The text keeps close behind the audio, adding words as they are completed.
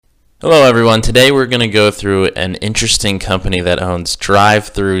Hello everyone. Today we're going to go through an interesting company that owns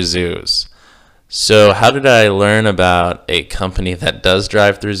drive-through zoos. So how did I learn about a company that does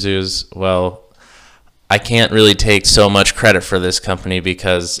drive-through zoos? Well, I can't really take so much credit for this company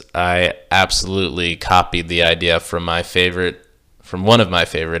because I absolutely copied the idea from one of my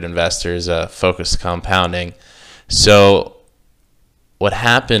favorite investors, Focus Compounding. So what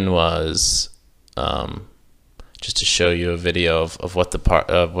happened was, just to show you a video of what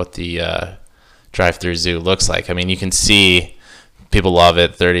the drive-through zoo looks like. I mean, you can see people love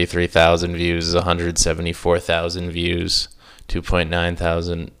it. 33,000 views, 174,000 views, 2.9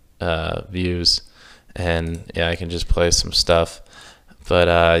 thousand views, and yeah, I can just play some stuff.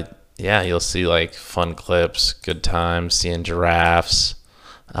 But yeah, you'll see like fun clips, good times, seeing giraffes.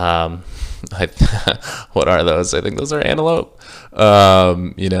 What are those? I think those are antelope.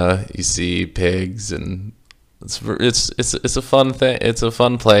 You see pigs, and it's a fun thing. It's a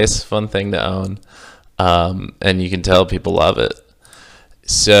fun place, fun thing to own, and you can tell people love it.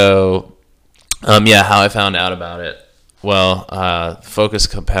 So, yeah, how I found out about it. Well, Focus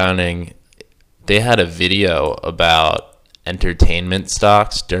Compounding, they had a video about entertainment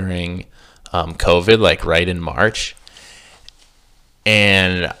stocks during COVID, like right in March,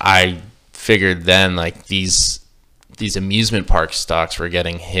 and I figured then like these amusement park stocks were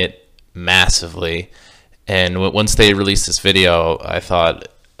getting hit massively. And once they released this video, I thought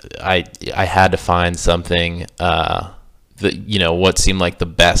I had to find something what seemed like the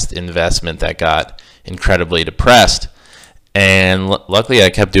best investment that got incredibly depressed. And luckily,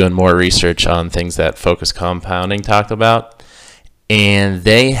 I kept doing more research on things that Focus Compounding talked about, and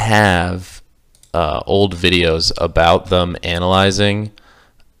they have old videos about them analyzing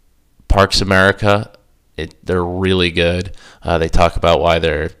Parks America. They're really good. They talk about why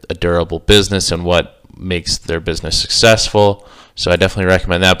they're a durable business and what makes their business successful. So I definitely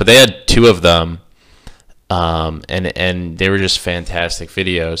recommend that. But they had two of them, and they were just fantastic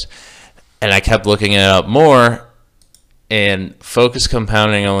videos. And I kept looking it up more, and Focus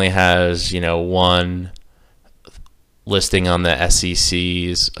Compounding only has one listing on the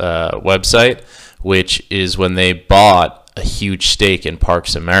SEC's website, which is when they bought a huge stake in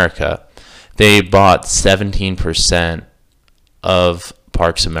Parks America. They bought 17% of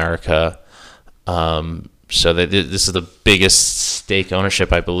Parks America. So this is the biggest stake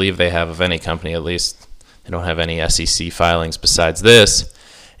ownership I believe they have of any company. At least they don't have any SEC filings besides this.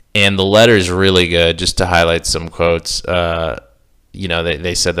 And the letter is really good. Just to highlight some quotes, they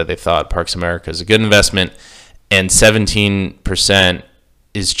said that they thought Parks America is a good investment, and 17%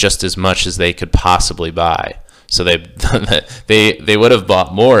 is just as much as they could possibly buy. So they would have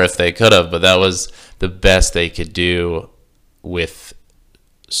bought more if they could have, but that was the best they could do with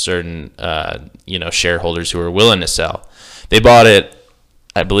certain shareholders who were willing to sell. They bought it,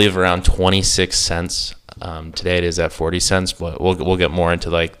 I believe, around 26 cents. Today it is at 40 cents, but we'll get more into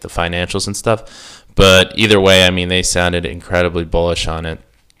like the financials and stuff. But either way, I mean, they sounded incredibly bullish on it.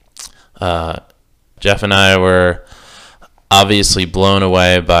 Jeff and I were obviously blown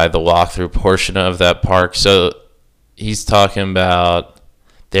away by the walkthrough portion of that park. So he's talking about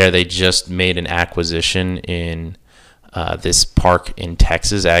they just made an acquisition in this park in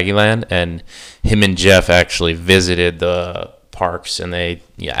Texas, Aggieland, and him and Jeff actually visited the parks, and they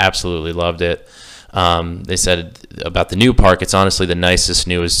absolutely loved it. They said about the new park, it's honestly the nicest,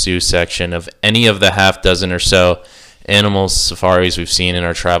 newest zoo section of any of the half dozen or so animal safaris we've seen in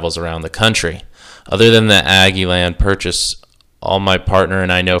our travels around the country. Other than the Aggieland purchase, all my partner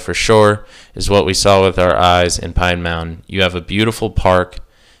and I know for sure is what we saw with our eyes in Pine Mountain. You have a beautiful park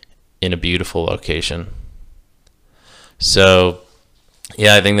in a beautiful location. So,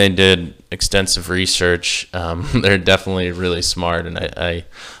 yeah, I think they did extensive research. They're definitely really smart, and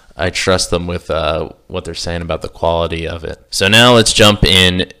I trust them with what they're saying about the quality of it. So now let's jump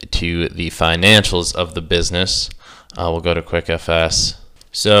in to the financials of the business. We'll go to QuickFS.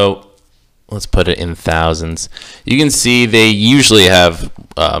 So let's put it in thousands. You can see they usually have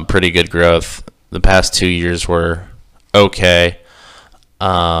pretty good growth. The past 2 years were okay.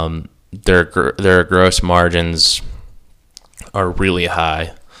 Their gross margins are really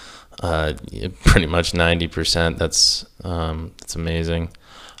high, pretty much 90%. That's amazing.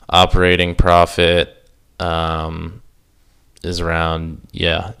 Operating profit is around,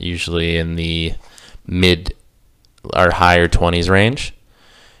 usually in the mid or higher 20s range.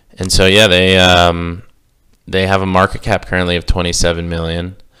 And so they have a market cap currently of 27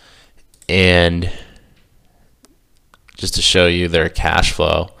 million, and just to show you their cash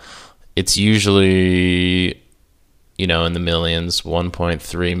flow, it's usually in the millions,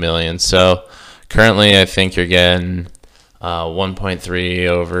 1.3 million. So currently I think you're getting 1.3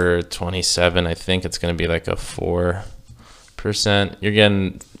 over 27. I think it's going to be like a 4%. You're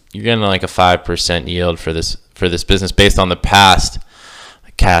getting like a 5% yield for this business based on the past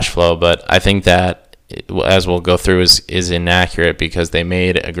cash flow. But I think that, as we'll go through, is inaccurate because they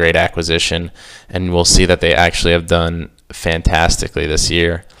made a great acquisition, and we'll see that they actually have done fantastically this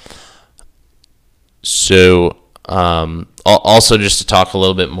year. So also, just to talk a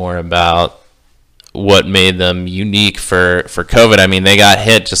little bit more about what made them unique for COVID. I mean, they got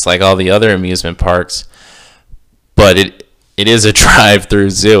hit just like all the other amusement parks, but it is a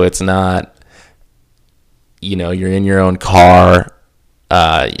drive-through zoo. It's not, you're in your own car.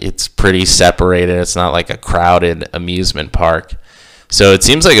 It's pretty separated. It's not like a crowded amusement park. So it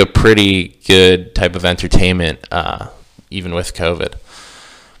seems like a pretty good type of entertainment, even with COVID.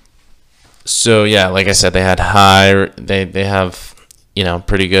 So yeah, like I said, they had they have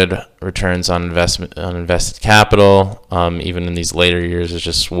pretty good returns on invested capital. Even in these later years, it's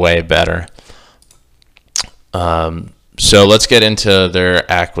just way better. So let's get into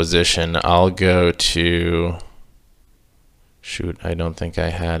their acquisition. I'll go to, shoot, I don't think I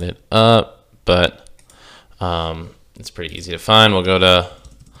had it up, but it's pretty easy to find. We'll go to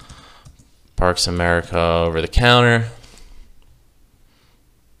Parks America over the counter,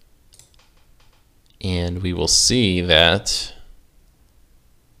 and we will see that,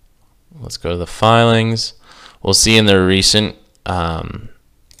 let's go to the filings. We'll see in their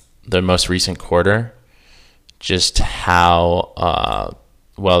most recent quarter just how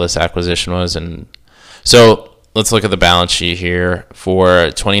well this acquisition was. And so let's look at the balance sheet here. For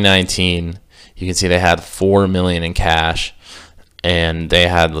 2019, you can see they had $4 million in cash, and they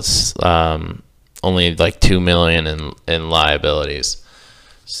had only like $2 million in liabilities.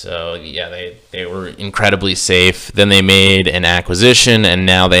 So yeah, they were incredibly safe. Then they made an acquisition, and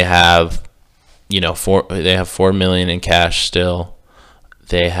now they have $4 million in cash still.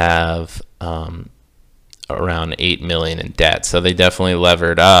 They have around $8 million in debt. So they definitely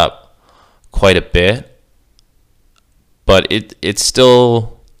levered up quite a bit, but it's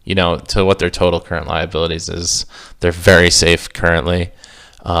still, to what their total current liabilities is, they're very safe currently.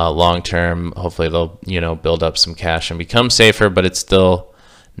 Long term, hopefully they'll build up some cash and become safer, but it's still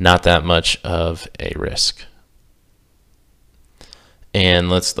not that much of a risk. And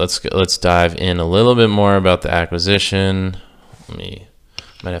let's dive in a little bit more about the acquisition. Might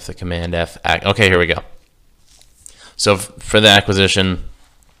have to Command F. Okay, here we go. So for the acquisition,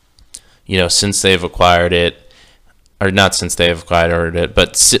 since they've acquired it, or not since they've acquired it,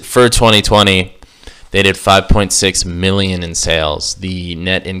 but for 2020, they did $5.6 million in sales. The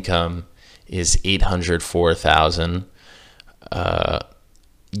net income is $804,000.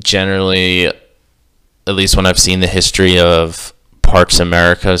 Generally, at least when I've seen the history of Parks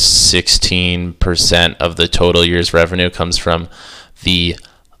America, 16% of the total year's revenue comes from the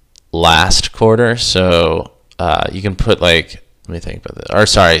last quarter. So you can put let me think about that. Or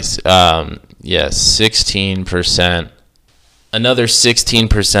sorry, 16%. Another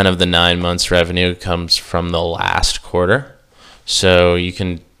 16% of the 9 months revenue comes from the last quarter. So you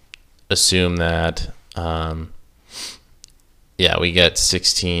can assume that, we get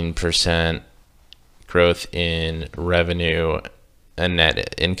 16% growth in revenue and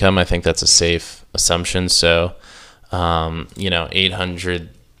net income. I think that's a safe assumption. So,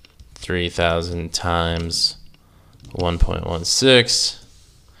 803,000 times 1.16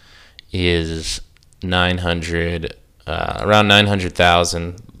 is 900. Around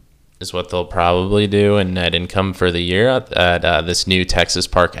 900,000 is what they'll probably do in net income for the year at this new Texas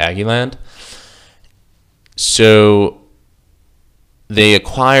Park Aggieland. So they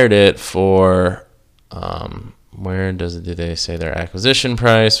acquired it for, where do they say their acquisition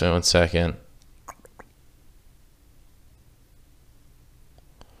price? Wait 1 second.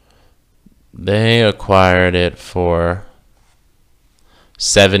 They acquired it for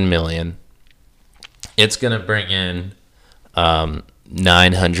 $7 million. It's gonna bring in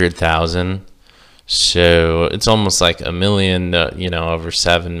 900,000. So it's almost like $1 million. Over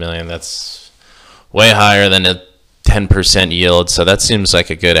 7 million. That's way higher than a 10% yield. So that seems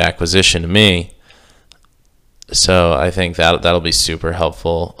like a good acquisition to me. So I think that'll be super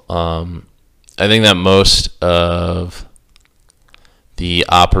helpful. I think that most of the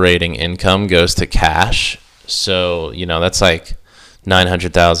operating income goes to cash. So, that's like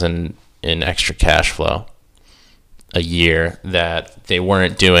 900,000 in extra cash flow a year that they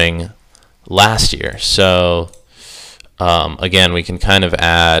weren't doing last year. So, again, we can kind of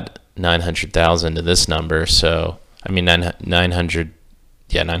add 900,000 to this number. So,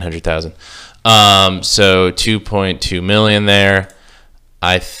 900,000. So 2.2 million there.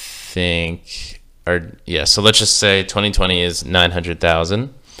 I think, or yeah, so let's just say 2020 is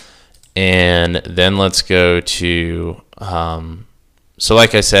 900,000. And then let's go to, so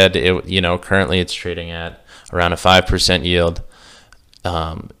like I said, currently it's trading at around a 5% yield.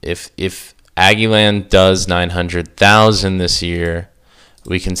 If Aggieland does 900,000 this year,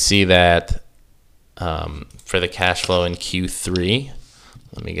 we can see that for the cash flow in Q3.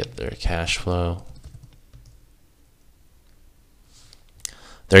 Let me get their cash flow.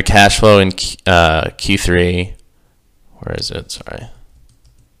 Their cash flow in Q3, where is it? Sorry.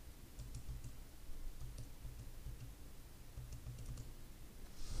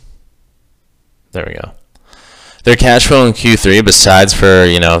 There we go. Their cash flow in Q3, besides for,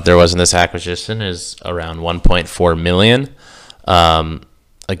 there wasn't this acquisition, is around 1.4 million.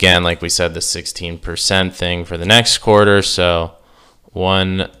 Again, like we said, the 16% thing for the next quarter. So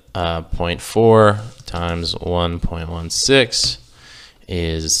 1.4 times 1.16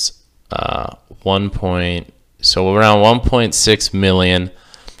 is so around 1.6 million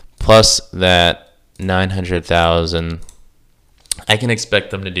plus that 900,000. I can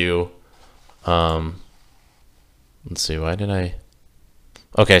expect them to do. Let's see. Why did I?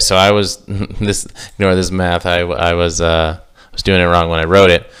 Okay, so I was ignore this math. I was doing it wrong when I wrote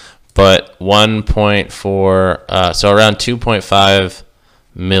it. But 1.4. So around 2.5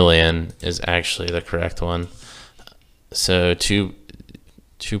 million is actually the correct one. So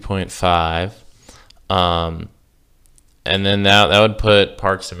 2.5. And then that would put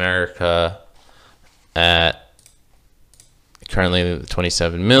Parks America at currently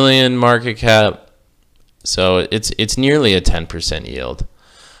 27 million market cap. So it's nearly a 10% yield.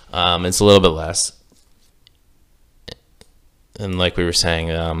 It's a little bit less. And like we were saying,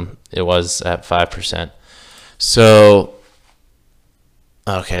 it was at 5%. So,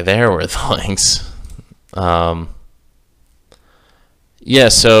 okay, there were the links. Yeah,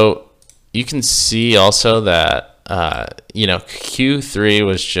 so you can see also that, Q3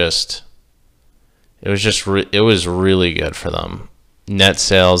 was just, it was really good for them. Net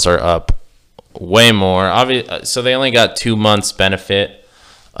sales are up way more. So they only got 2 months benefit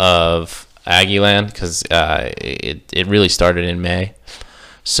of Aggieland because it really started in May.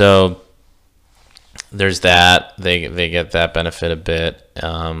 So there's that. They get that benefit a bit.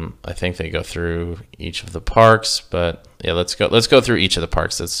 I think they go through each of the parks, but yeah, let's go through each of the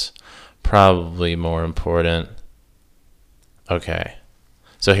parks. That's probably more important. Okay,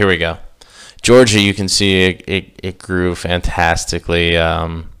 so here we go. Georgia, you can see it grew fantastically.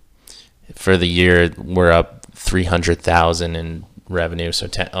 For the year, we're up 300,000 in revenue, so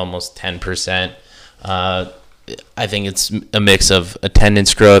almost 10%. I think it's a mix of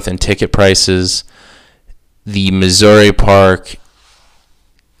attendance growth and ticket prices. The Missouri Park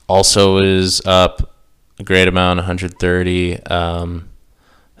also is up a great amount, 130.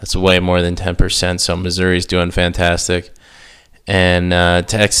 That's way more than 10%. So Missouri's doing fantastic, and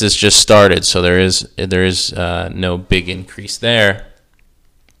Texas just started, so there is no big increase there.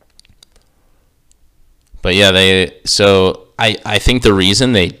 But yeah, I think the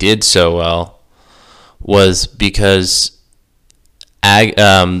reason they did so well was because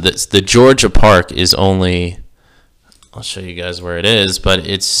the Georgia Park is only, I'll show you guys where it is, but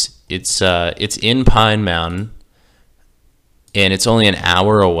it's in Pine Mountain, and it's only an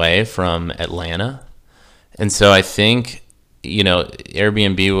hour away from Atlanta. And so I think,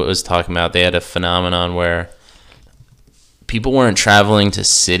 Airbnb was talking about, they had a phenomenon where people weren't traveling to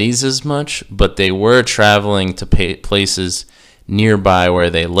cities as much, but they were traveling to places nearby where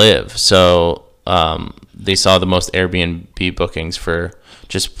they live. So they saw the most Airbnb bookings for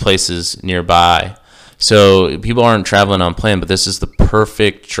just places nearby. So people aren't traveling on plane, but this is the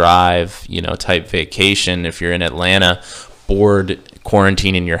perfect drive, type vacation. If you're in Atlanta, bored,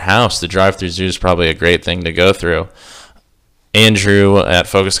 quarantine in your house, the drive-through zoo is probably a great thing to go through. Andrew at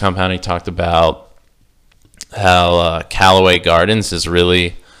Focus Compounding talked about how Callaway Gardens is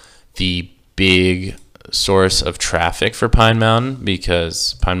really the big source of traffic for Pine Mountain,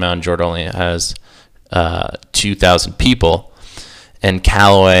 because Pine Mountain, Georgia only has 2,000 people, and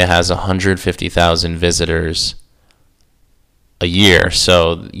Callaway has 150,000 visitors a year.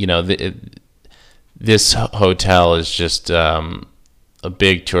 So, this hotel is just a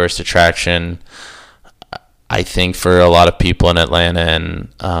big tourist attraction, I think, for a lot of people in Atlanta,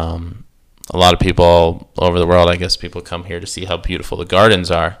 and a lot of people all over the world. I guess people come here to see how beautiful the gardens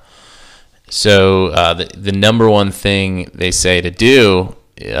are. So the number one thing they say to do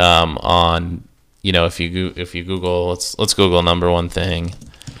on, if you Google, let's Google number one thing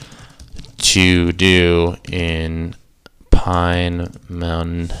to do in Pine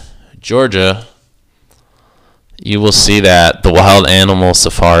Mountain, Georgia. you will see that the wild animal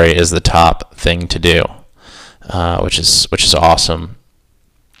safari is the top thing to do, which is awesome.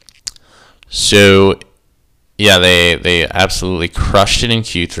 So yeah, they absolutely crushed it in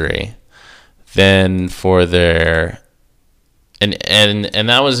Q3. Then for their and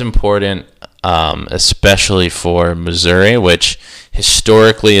that was important, especially for Missouri, which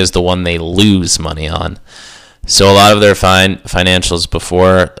historically is the one they lose money on. So a lot of their financials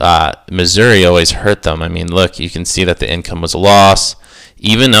before, Missouri always hurt them. I mean, look, you can see that the income was a loss.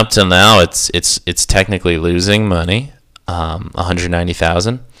 Even up till now, it's technically losing money,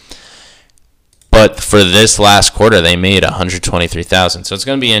 $190,000. But for this last quarter, they made $123,000. So it's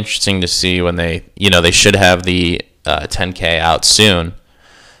going to be interesting to see when they should have the 10K out soon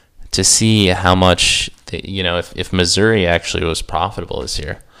to see how much if Missouri actually was profitable this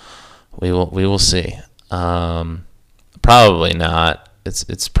year. We will see. Probably not.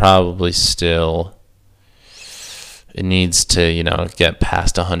 It's probably still. It needs to get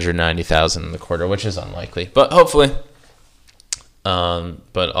past 190,000 in the quarter, which is unlikely, but hopefully.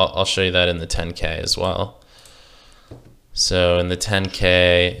 But I'll show you that in the 10K as well. So in the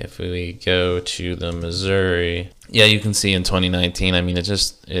 10K, if we go to the Missouri, yeah, you can see in 2019. I mean,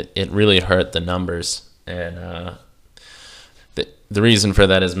 it really hurt the numbers, and the reason for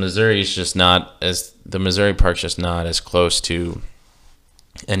that is the Missouri Park's just not as close to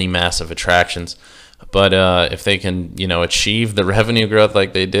any massive attractions. But if they can, achieve the revenue growth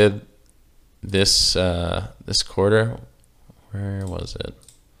like they did this quarter, where was it?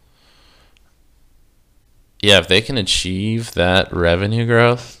 Yeah, if they can achieve that revenue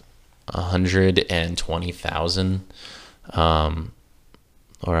growth, 120,000, or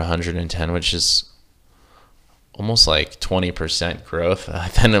 110, which is almost like 20% growth,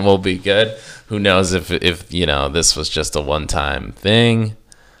 then it will be good. Who knows if this was just a one-time thing,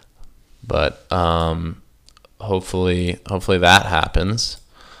 but hopefully that happens.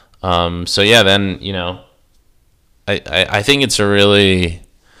 So yeah, then I think it's a really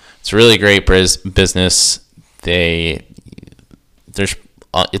great business.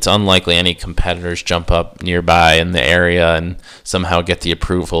 It's unlikely any competitors jump up nearby in the area and somehow get the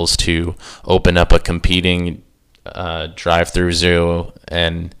approvals to open up a competing drive-through zoo,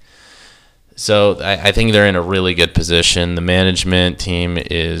 and so I think they're in a really good position. The management team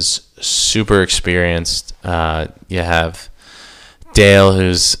is super experienced. You have Dale,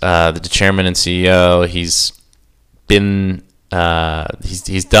 who's the chairman and CEO. He's been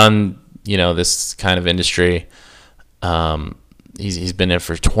he's done this kind of industry. He's been in it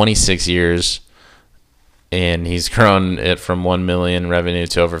for 26 years, and he's grown it from 1 million revenue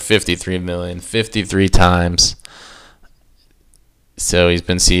to over 53 million 53 times. So he's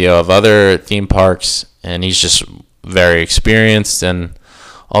been CEO of other theme parks, and he's just very experienced. And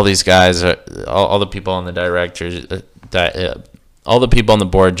all these guys, all the people on the directors, all the people on the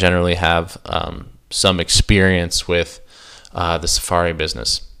board generally have some experience with the safari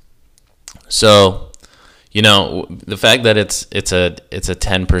business. So, the fact that it's a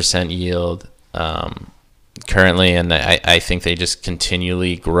 10% yield currently, and I think they just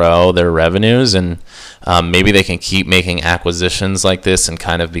continually grow their revenues, and maybe they can keep making acquisitions like this and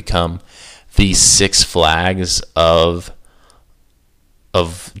kind of become the Six Flags of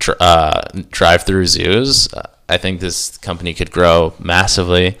drive-through zoos. I think this company could grow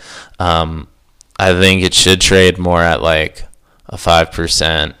massively. I think it should trade more at like a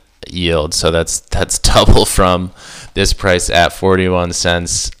 5% yield, so that's double from this price at 41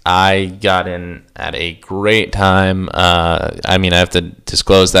 cents. I got in at a great time. I have to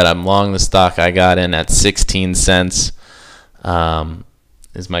disclose that I'm long the stock. I got in at 16 cents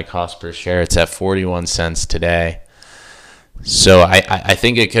is my cost per share. It's at 41 cents today. So I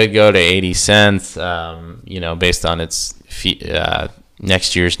think it could go to 80 cents, based on its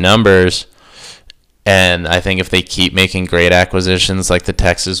next year's numbers. And I think if they keep making great acquisitions like the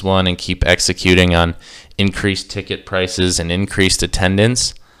Texas one and keep executing on increased ticket prices and increased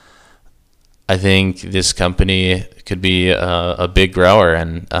attendance, I think this company could be a big grower.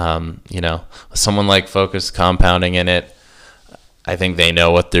 And, someone like Focus Compounding in it, I think they know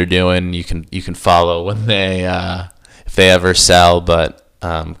what they're doing. You can follow when they if they ever sell, but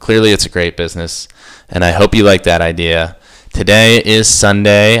clearly it's a great business, and I hope you like that idea. Today is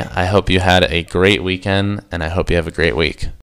Sunday. I hope you had a great weekend, and I hope you have a great week.